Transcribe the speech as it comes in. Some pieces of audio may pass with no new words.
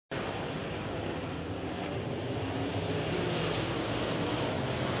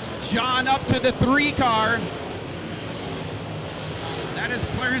John up to the 3 car. That is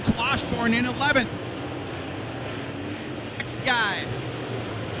Clarence Washburn in 11th. Next guy.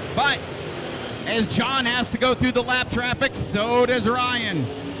 But as John has to go through the lap traffic, so does Ryan.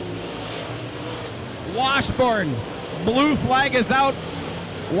 Washburn, blue flag is out.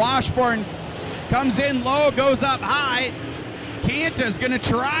 Washburn comes in low, goes up high. Kaanta's gonna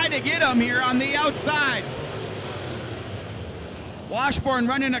try to get him here on the outside. Washburn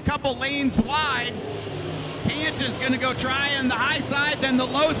running a couple lanes wide. Kaanta's gonna go try on the high side, then the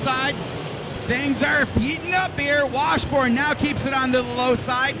low side. Things are heating up here. Washburn now keeps it on the low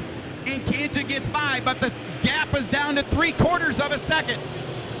side, and Kaanta gets by, but the gap is down to 3/4 of a second.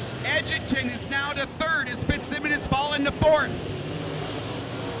 Edgerton is now to 3rd as Fitzsimmons has fallen to 4th.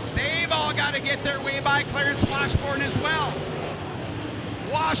 They've all got to get their way by Clarence Washburn as well.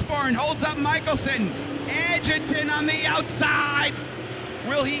 Washburn holds up Mikkelson. Edgerton on the outside.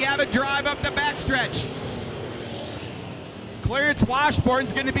 Will he have a drive up the backstretch? Clarence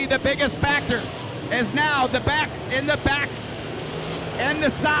Washburn's going to be the biggest factor, as now the back and the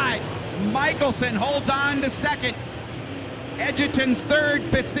side. Mikkelson holds on to 2nd. Edgerton's 3rd,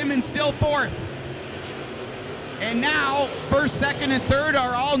 Fitzsimmons still 4th. And now 1st, 2nd, and 3rd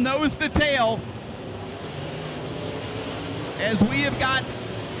are all nose to tail, as we have got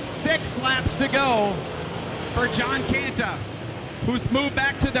 6 laps to go for John Kaanta, who's moved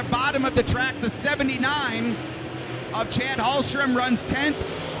back to the bottom of the track. The 79 of Chad Hallstrom runs 10th.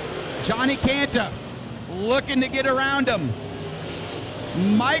 Johnny Kaanta looking to get around him.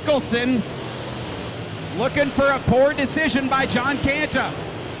 Mikkelson looking for a poor decision by John Kaanta.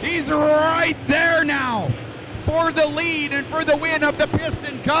 He's right there now for the lead and for the win of the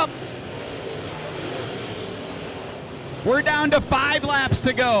Piston Cup. We're down to 5 laps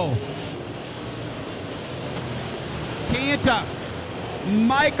to go. Kaanta,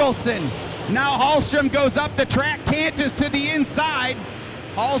 Mikkelson. Now Hallstrom goes up the track. Kaanta's to the inside.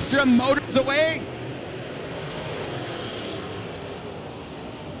 Hallstrom motors away.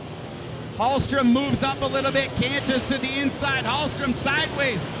 Hallstrom moves up a little bit. Kaanta's to the inside. Hallstrom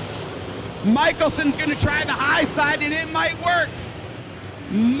sideways. Mikkelson's going to try the high side, and it might work.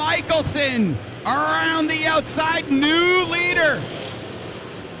 Mikkelson around the outside, new leader.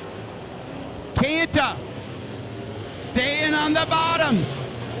 Kaanta staying on the bottom.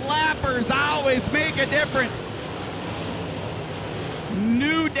 Lappers always make a difference.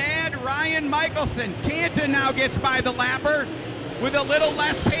 New dad, Ryan Mikkelson. Kaanta now gets by the lapper with a little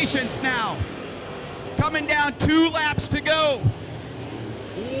less patience now. Coming down 2 laps to go.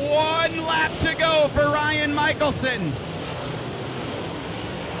 1 lap to go for Ryan Mikkelson.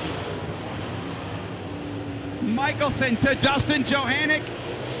 Mikkelson to Dustin Johannick.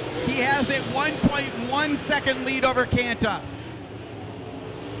 He has a 1.1 second lead over Kaanta.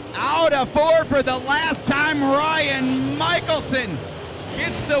 Out of 4 for the last time, Ryan Mikkelson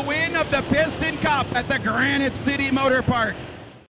gets the win of the Piston Cup at the Granite City Motor Park.